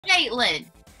Kaitlyn,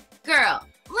 girl,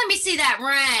 let me see that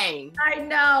ring. I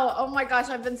know. Oh my gosh,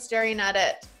 I've been staring at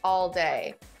it all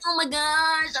day. Oh my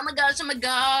gosh, oh my gosh, oh my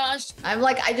gosh. I'm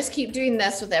like, I just keep doing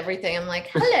this with everything. I'm like,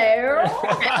 hello.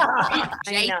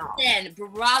 Jason,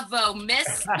 bravo,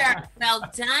 mister. Well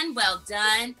done, well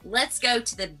done. Let's go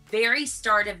to the very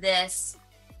start of this.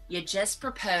 You just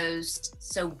proposed,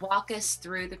 so walk us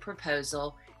through the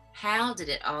proposal. How did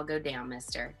it all go down,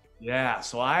 mister? Yeah,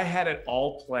 so I had it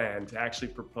all planned to actually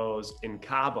propose in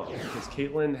Cabo because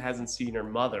Kaitlyn hasn't seen her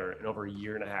mother in over a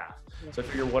year and a half. So I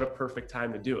figured what a perfect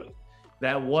time to do it.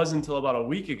 That was until about a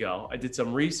week ago. I did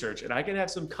some research and I could have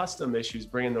some custom issues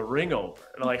bringing the ring over.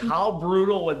 And I'm like, how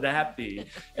brutal would that be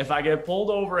if I get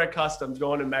pulled over at customs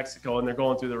going to Mexico and they're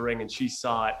going through the ring and she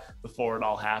saw it before it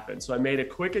all happened. So I made a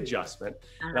quick adjustment.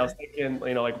 And I was thinking,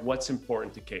 like what's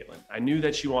important to Kaitlyn? I knew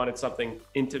that she wanted something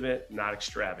intimate, not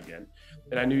extravagant.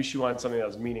 And I knew she wanted something that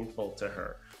was meaningful to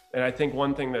her. And I think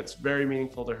one thing that's very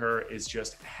meaningful to her is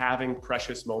just having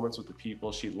precious moments with the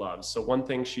people she loves. So one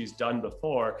thing she's done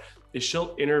before is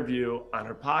she'll interview on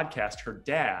her podcast her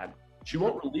dad. She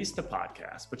won't release the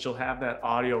podcast, but she'll have that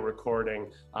audio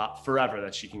recording forever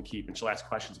that she can keep. And she'll ask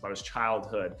questions about his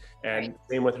childhood and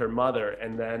same with her mother.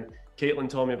 And then Kaitlyn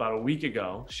told me about a week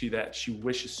ago that she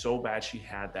wishes so bad she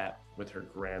had that with her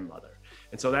grandmother.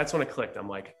 And so that's when it clicked. I'm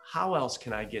like, how else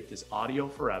can I get this audio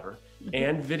forever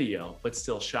and video, but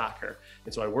still shock her?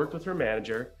 And so I worked with her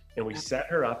manager and we set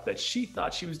her up that she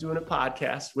thought she was doing a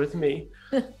podcast with me.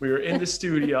 We were in the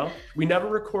studio. We never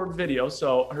record video.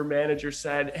 So her manager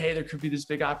said, hey, there could be this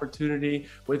big opportunity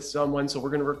with someone. So we're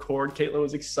going to record. Kaitlyn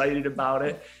was excited about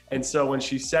it. And so when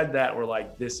she said that, we're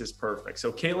like, this is perfect.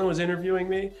 So Kaitlyn was interviewing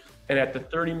me. And at the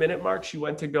 30-minute mark, she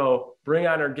went to go bring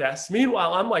on her guests.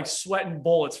 Meanwhile, I'm like sweating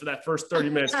bullets for that first 30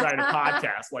 minutes trying to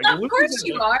podcast. Like, of course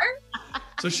you are.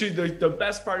 So the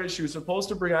best part is she was supposed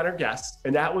to bring on her guests.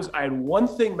 And I had one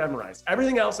thing memorized.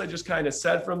 Everything else I just kind of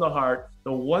said from the heart.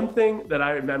 The one thing that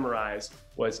I memorized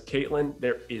was, Kaitlyn,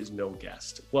 there is no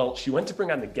guest. Well, she went to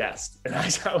bring on the guest. And I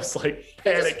was like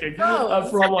panicking.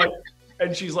 From like,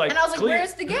 and she's like, and I was like,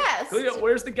 where's the guest? Clea,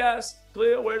 where's the guest?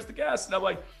 Clea, where's the guest? And I'm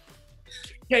like,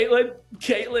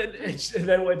 Kaitlyn, and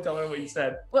then went tell her what you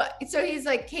said. Well, so he's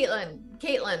like, Kaitlyn,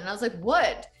 and I was like,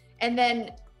 what? And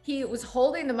then he was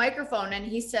holding the microphone and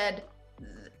he said,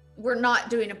 we're not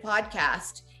doing a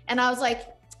podcast. And I was like,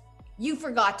 you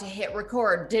forgot to hit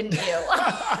record, didn't you?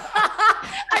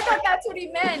 I thought that's what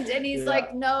he meant. And he's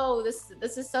like, no,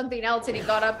 this is something else. And he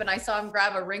got up and I saw him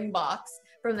grab a ring box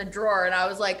from the drawer. And I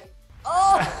was like,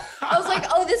 oh,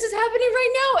 this is happening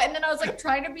right now. And then I was like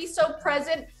trying to be so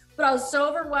present, but I was so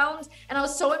overwhelmed and I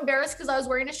was so embarrassed because I was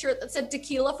wearing a shirt that said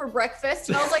tequila for breakfast.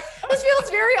 And I was like, this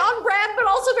feels very on brand, but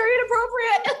also very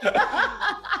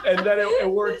inappropriate. And then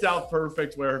it worked out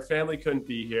perfect where her family couldn't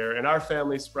be here and our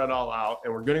family spread all out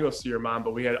and we're going to go see her mom,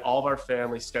 but we had all of our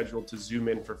family scheduled to Zoom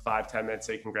in for 5-10 minutes,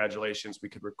 say congratulations. We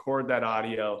could record that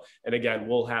audio. And again,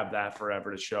 we'll have that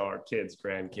forever to show our kids,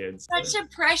 grandkids. Such a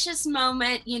precious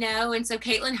moment, And so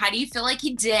Kaitlyn, how do you feel like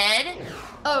you did?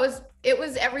 Oh, it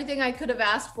was everything I could have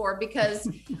asked for because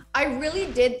I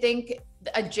really did think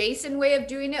a Jason way of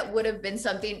doing it would have been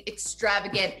something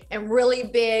extravagant and really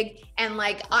big. And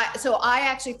so I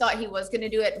actually thought he was going to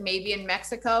do it maybe in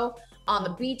Mexico on the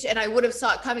beach. And I would have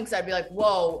saw it coming because I'd be like,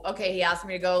 whoa, okay, he asked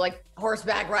me to go like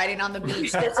horseback riding on the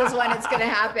beach. This is when it's going to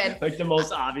happen. Like the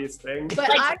most obvious thing. But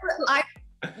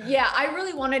I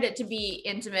really wanted it to be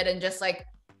intimate and just like,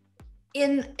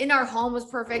 in our home was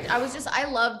perfect. I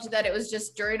loved that it was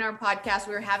just during our podcast,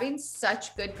 we were having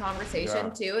such good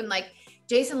conversation too. And like,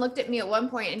 Jason looked at me at one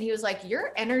point and he was like,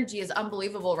 your energy is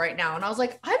unbelievable right now. And I was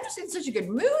like, I'm just in such a good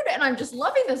mood and I'm just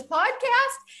loving this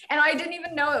podcast. And I didn't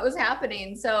even know it was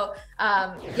happening. So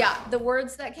the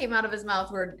words that came out of his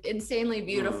mouth were insanely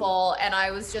beautiful. And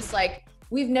I was just like,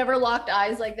 we've never locked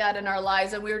eyes like that in our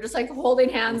lives. And we were just like holding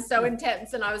hands so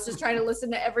intense. And I was just trying to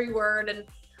listen to every word and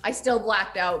I still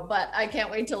blacked out, but I can't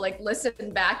wait to like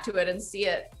listen back to it and see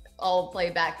it all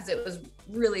play back because it was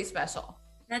really special.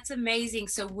 That's amazing.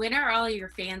 So when are all your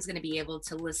fans going to be able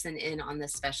to listen in on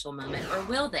this special moment, or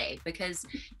will they? Because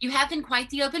you have been quite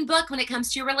the open book when it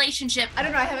comes to your relationship. I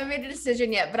don't know. I haven't made a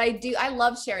decision yet, but I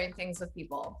love sharing things with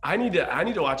people. I need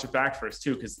to watch it back first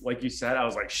too. Cause like you said, I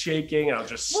was like shaking and I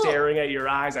was just staring at your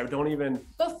eyes.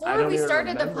 Before we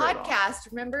started the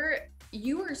podcast, remember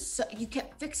you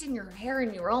kept fixing your hair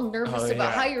and you were all nervous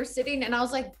about how you're sitting. And I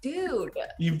was like, dude,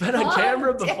 you've been on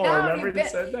camera before. Remember you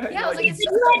said that? Yeah, I was like, you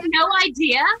had no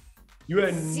idea. You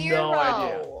had no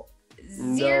idea.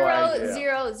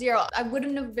 0. I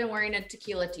wouldn't have been wearing a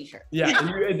tequila t-shirt. Yeah,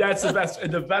 and that's the best.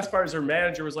 And the best part is her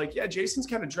manager was like, yeah, Jason's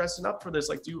kind of dressing up for this.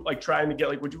 Like, do you like trying to get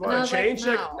like, would you want to change?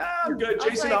 Like, no, I'm good.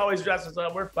 Jason always dresses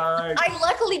up. We're fine. I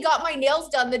luckily got my nails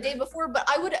done the day before, but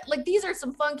I would like, these are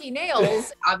some funky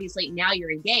nails. Obviously now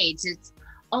you're engaged. It's,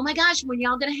 oh my gosh, when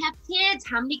y'all gonna have kids?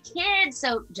 How many kids?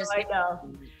 So just, I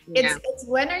know. It's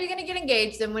when are you going to get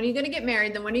engaged? Then when are you going to get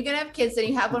married? Then when are you going to have kids? Then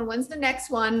you have one. When's the next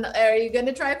one? Are you going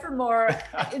to try for more?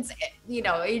 It's, you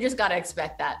know, you just got to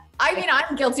expect that. I mean,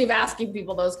 I'm guilty of asking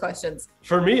people those questions.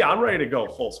 For me, I'm ready to go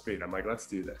full speed. I'm like, let's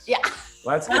do this. Yeah.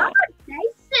 Let's go. Jason,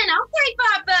 okay,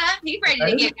 Papa. He's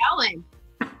ready to get going.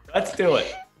 Let's do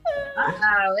it.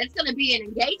 Uh-oh, it's going to be an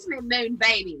engagement moon,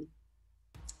 baby.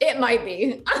 It might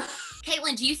be.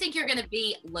 Kaitlyn, do you think you're going to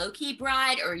be low-key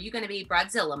bride or are you going to be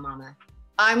bridezilla mama?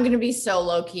 I'm going to be so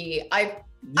low key. I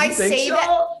say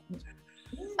so?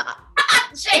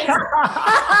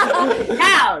 that.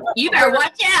 Now, you better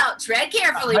watch out. Tread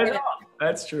carefully.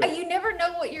 That's true. You never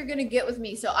know what you're going to get with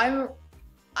me. So I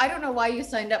don't know why you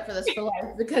signed up for this for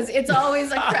life because it's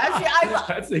always like crashy.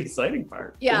 That's the exciting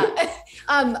part. Yeah.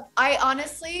 I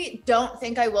honestly don't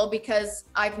think I will because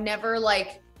I've never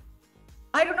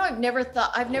I don't know. I've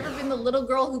never been the little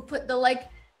girl who put the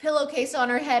pillowcase on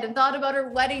her head and thought about her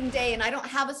wedding day. And I don't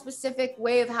have a specific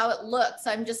way of how it looks.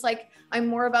 I'm just I'm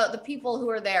more about the people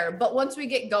who are there. But once we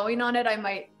get going on it, I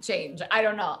might change. I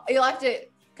don't know. You'll have to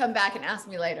come back and ask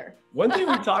me later. One thing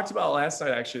we talked about last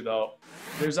night, actually, though,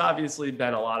 there's obviously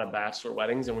been a lot of bachelor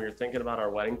weddings and we were thinking about our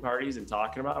wedding parties and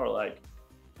talking about, we're like,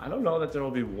 I don't know that there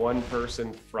will be one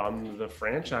person from the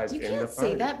franchise in the party. You can't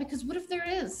say that because what if there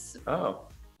is? Oh.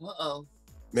 Uh-oh.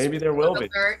 Maybe there will be.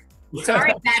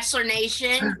 Sorry, Bachelor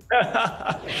Nation.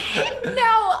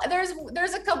 No,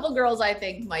 there's a couple girls I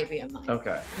think might be in mine.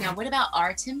 Okay. Now, what about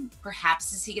Artem?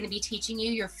 Perhaps is he going to be teaching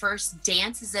you your first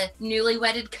dance as a newly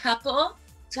wedded couple?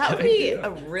 That would be a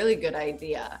really good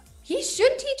idea. He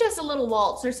should teach us a little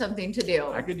waltz or something to do.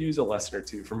 I could use a lesson or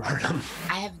two from Artem.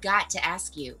 I have got to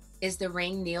ask you, is the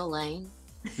ring Neil Lane?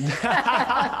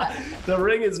 The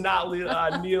ring is not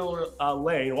Neil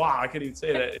Lane. Wow, I couldn't even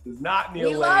say that. It is not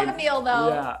Neil Lane. We love Neil though.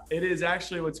 Yeah, it is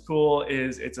actually what's cool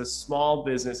is it's a small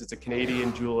business. It's a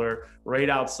Canadian jeweler right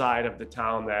outside of the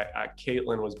town that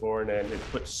Kaitlyn was born in. They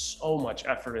put so much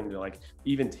effort into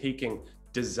even taking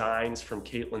designs from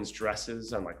Kaitlyn's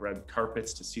dresses on red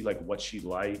carpets to see what she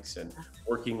likes and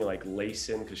working lace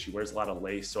in because she wears a lot of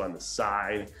lace. So on the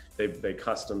side, they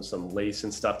custom some lace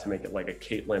and stuff to make it like a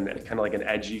Kaitlyn, kind of like an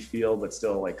edgy feel, but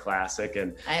still classic.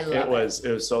 And it was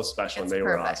so special and they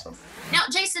were awesome. Now,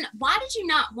 Jason, why did you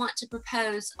not want to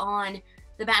propose on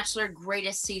The Bachelor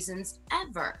Greatest Seasons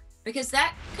Ever? Because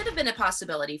that could have been a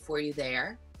possibility for you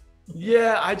there.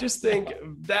 Yeah, I just think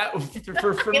that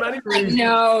for many reasons.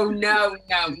 No.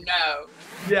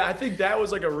 Yeah, I think that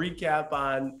was a recap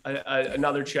on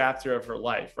another chapter of her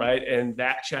life, right? And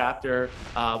that chapter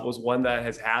was one that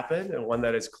has happened and one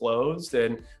that is closed,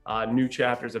 and new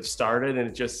chapters have started. And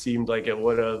it just seemed like it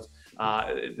would have.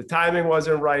 The timing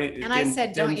wasn't right. And I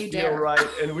said, "Don't you dare!" Right,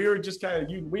 and we were just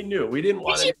we knew we didn't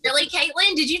want. Did you really,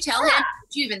 Kaitlyn? Did you tell him?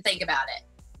 Did you even think about it?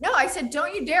 No, I said,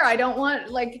 "Don't you dare!" I don't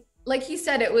want like he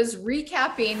said, it was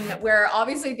recapping where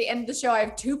obviously at the end of the show, I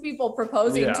have two people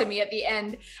proposing to me at the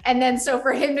end. And then so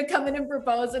for him to come in and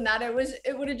propose and that it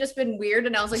would have just been weird.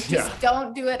 And I was like, just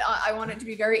don't do it. I want it to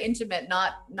be very intimate,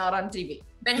 not on TV.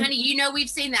 But honey, we've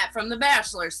seen that from The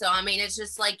Bachelor. So, I mean, it's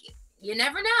just you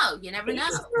never know. You never know.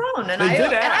 And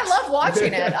I love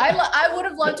watching it. I would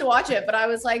have loved to watch it, but I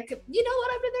was like, you know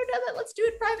what? I've been there, done that. Let's do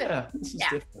it private.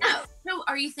 Yeah. No. So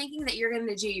are you thinking that you're going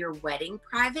to do your wedding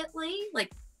privately?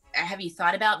 Have you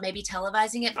thought about maybe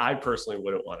televising it? I personally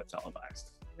wouldn't want it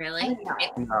televised. Really?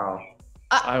 No,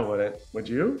 I wouldn't. Would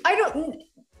you? I don't.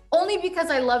 Only because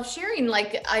I love sharing.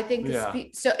 I think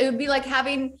so. It would be like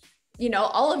having,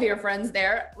 all of your friends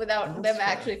there without them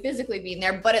actually physically being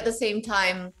there. But at the same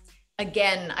time,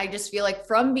 again, I just feel like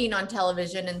from being on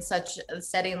television in such a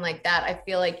setting like that, I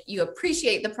feel like you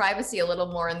appreciate the privacy a little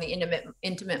more in the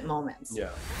intimate moments. Yeah.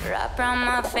 Wrap around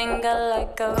my finger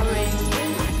like a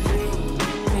ring.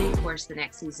 Of course, the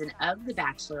next season of The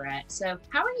Bachelorette. So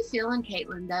how are you feeling,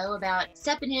 Kaitlyn, though, about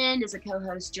stepping in as a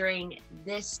co-host during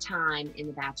this time in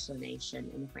the Bachelor Nation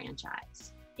in the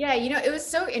franchise? Yeah, it was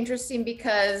so interesting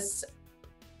because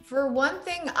for one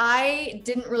thing, I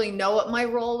didn't really know what my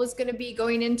role was going to be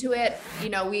going into it.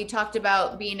 We talked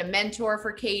about being a mentor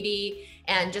for Katie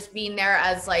and just being there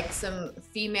as some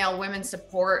female women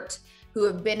support who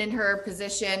have been in her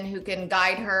position, who can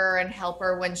guide her and help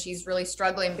her when she's really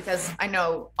struggling, because I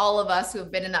know all of us who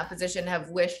have been in that position have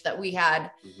wished that we had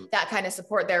that kind of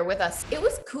support there with us. It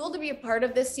was cool to be a part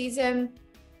of this season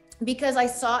because I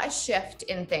saw a shift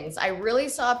in things. I really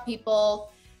saw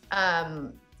people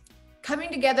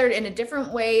coming together in a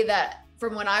different way that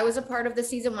from when I was a part of the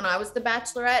season, when I was the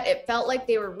Bachelorette, it felt like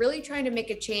they were really trying to make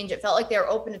a change. It felt like they were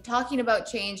open to talking about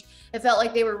change. It felt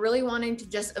like they were really wanting to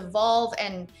just evolve,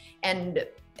 and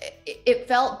it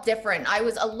felt different. I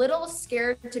was a little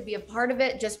scared to be a part of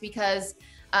it just because,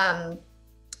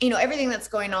 you know, everything that's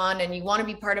going on, and you want to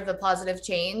be part of the positive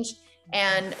change.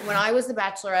 And when I was the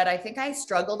Bachelorette, I think I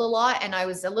struggled a lot, and I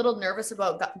was a little nervous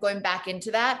about going back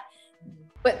into that.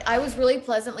 But I was really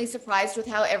pleasantly surprised with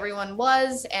how everyone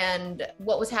was and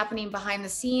what was happening behind the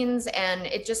scenes. And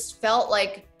it just felt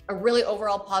like a really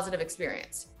overall positive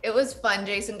experience. It was fun.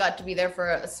 Jason got to be there for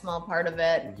a small part of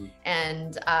it.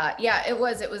 And yeah, it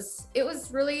was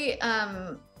really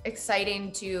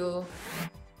exciting to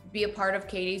be a part of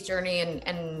Katie's journey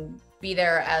and be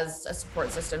there as a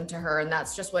support system to her. And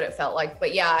that's just what it felt like.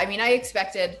 But yeah, I mean,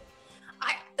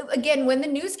 again, when the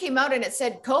news came out and it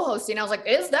said co-hosting, I was like,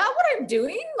 is that what I'm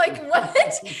doing? Like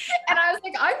what? And I was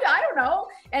like, I don't know.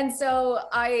 And so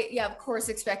yeah, of course,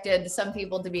 expected some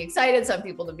people to be excited, some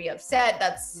people to be upset.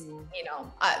 That's, you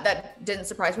know, that didn't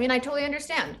surprise me, and I totally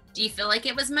understand. Do you feel like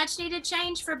it was much needed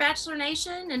change for Bachelor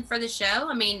Nation and for the show?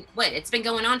 I mean, it's been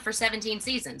going on for 17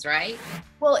 seasons, right?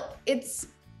 Well, it's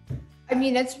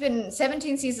been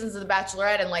 17 seasons of The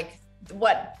Bachelorette and like,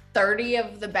 30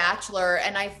 of The Bachelor.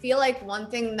 And I feel like one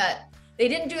thing that they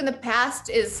didn't do in the past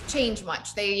is change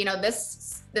much. They, you know,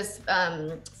 this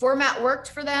format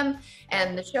worked for them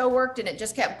and the show worked, and it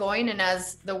just kept going. And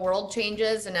as the world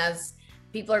changes and as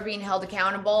people are being held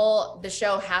accountable, the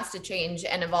show has to change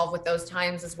and evolve with those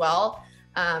times as well.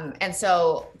 And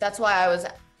so that's why I was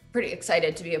pretty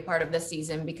excited to be a part of this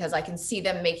season, because I can see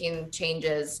them making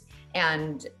changes,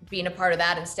 and being a part of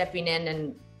that and stepping in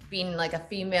and being like a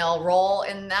female role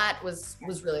in that was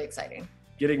really exciting.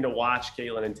 Getting to watch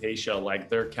Kaitlyn and Tayshia, like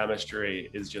their chemistry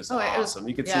is just awesome.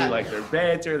 You could see yeah. like their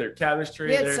banter, their chemistry.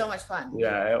 We had so much fun.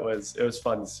 Yeah, it was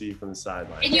fun to see from the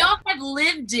sideline. And y'all have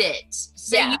lived it.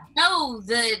 So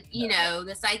you know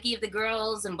the psyche of the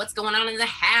girls and what's going on in the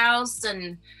house.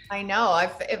 And I know.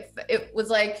 It was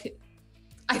like,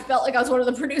 I felt like I was one of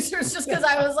the producers just because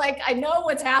I was like, I know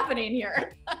what's happening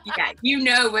here. Yeah, you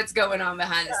know what's going on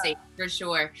behind the scenes for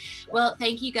sure. Well,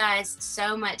 thank you guys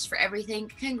so much for everything.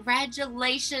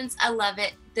 Congratulations. I love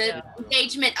it. The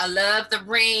engagement, I love the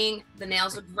ring. The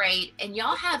nails are great. And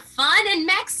y'all have fun in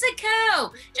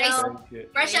Mexico. Jason,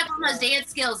 brush up on those dance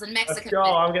skills in Mexico. Let's go.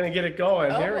 I'm going to get it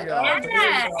going. Here we go.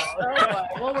 Yes.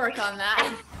 We'll work on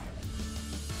that.